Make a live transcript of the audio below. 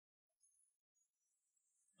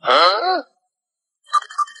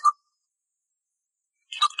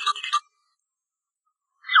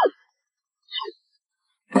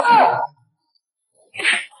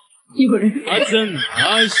有人。阿珍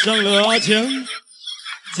爱上了阿强，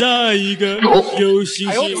在一个有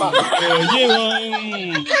星星的夜晚。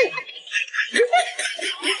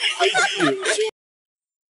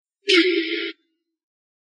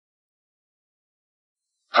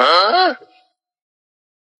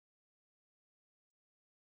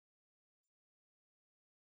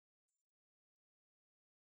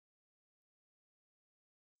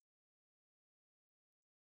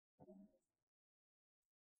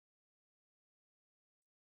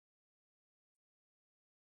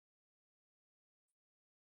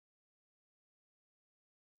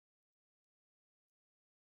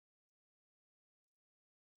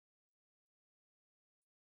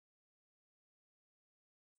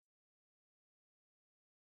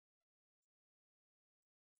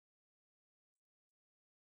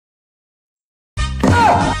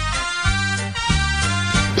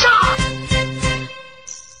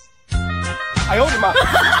哎呦我的妈！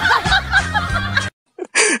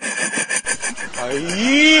哎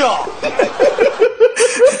呀！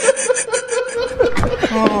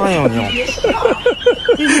哎呦尿！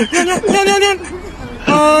尿！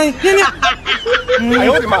哎尿！哎呦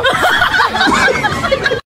我的妈！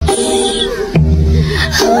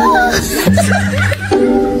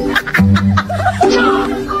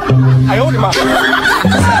哎呦我的妈！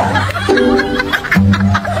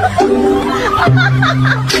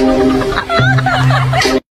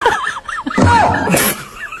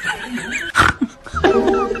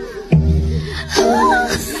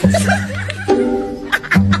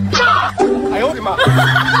哎呦我的妈！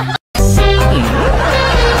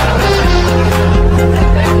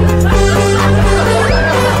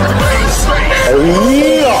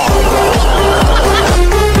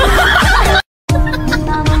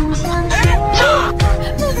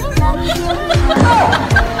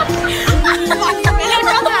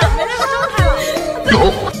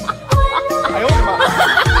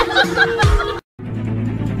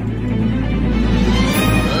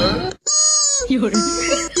有人。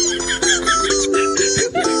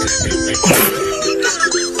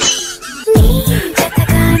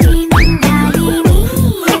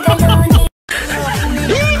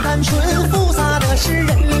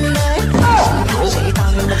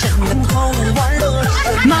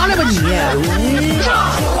拿来吧你！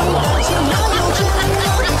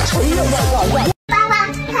爸爸，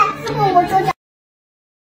看，如果我说。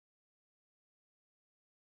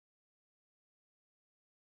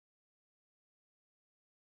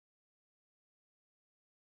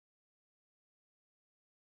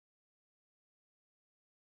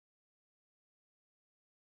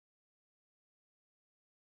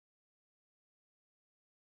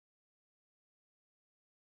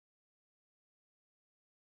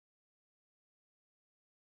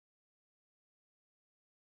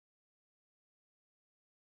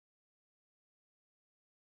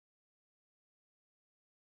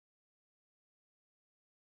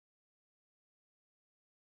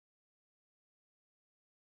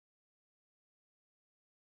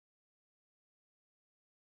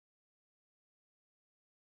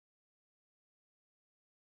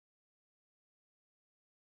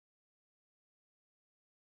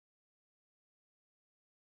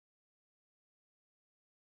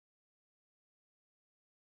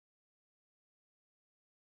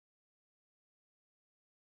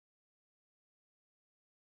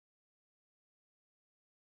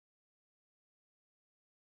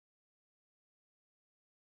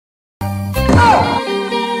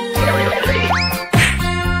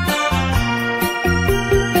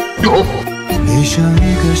你像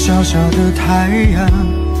一个小小的太阳，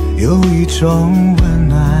有一种温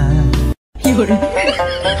暖。有人。哎，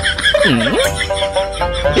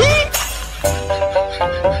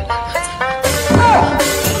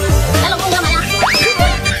老公，你干嘛呀？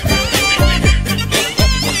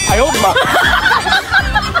哎呦我的妈！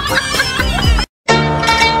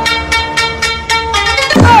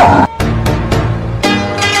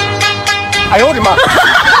哎呦我的妈！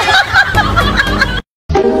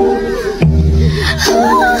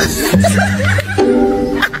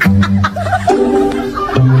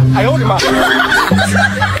哎呦我的妈！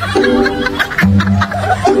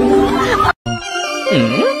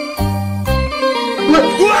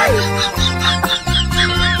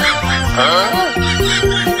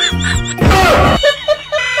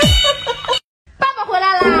爸爸回来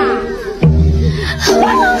啦！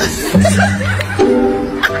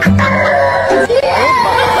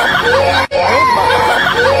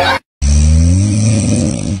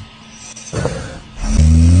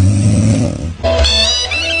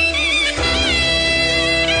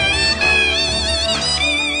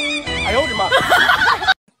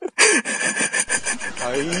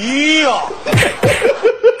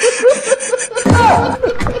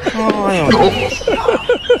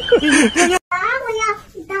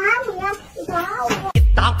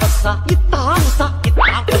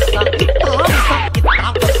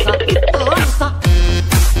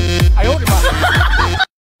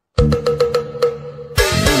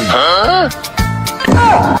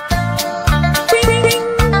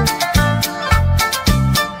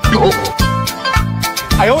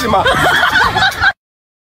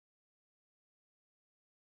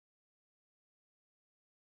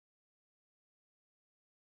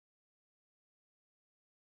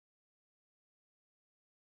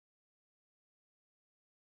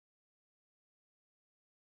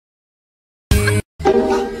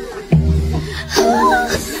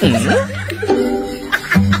哎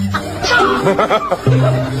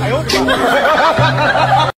呦我的妈！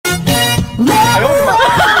哎呦我的妈！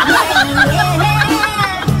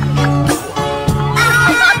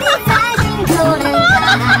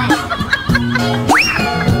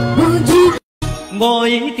我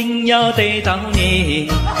一定要得到你，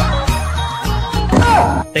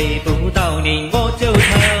得不到你我就偷。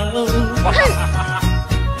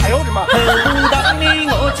哎呦我的妈！得不到你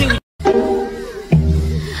我就。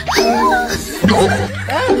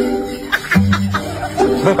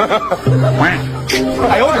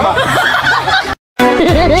哎呦我的妈！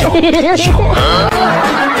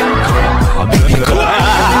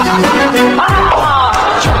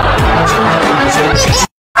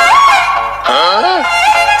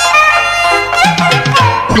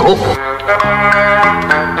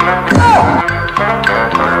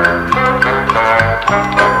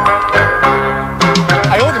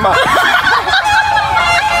哎呦我的妈！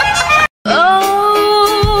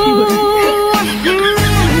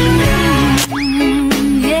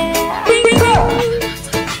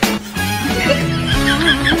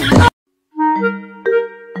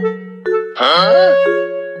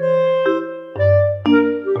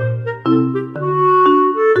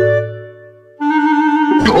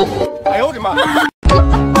哎呦我的妈！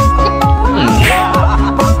哎呦我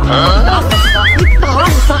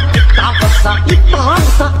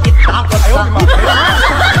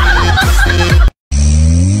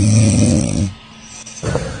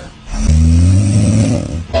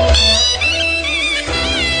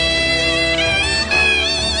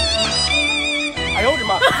的妈！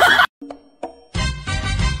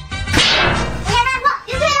别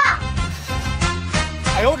催了。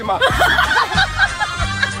哎呦我的妈！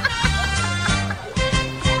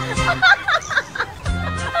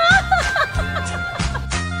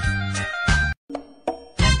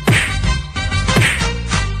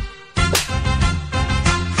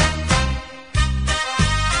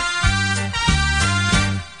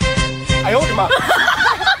哎呦我的妈！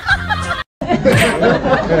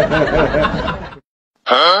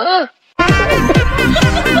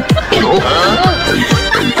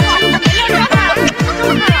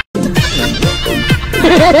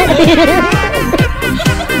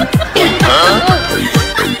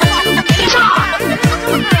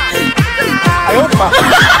哎呦我的妈！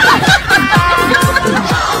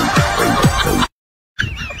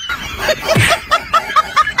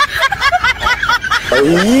哎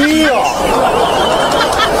呀！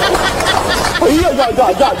哎呀呀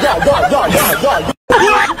呀呀呀呀呀呀！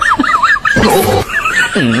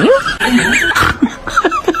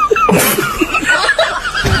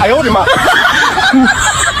哎呦我的妈！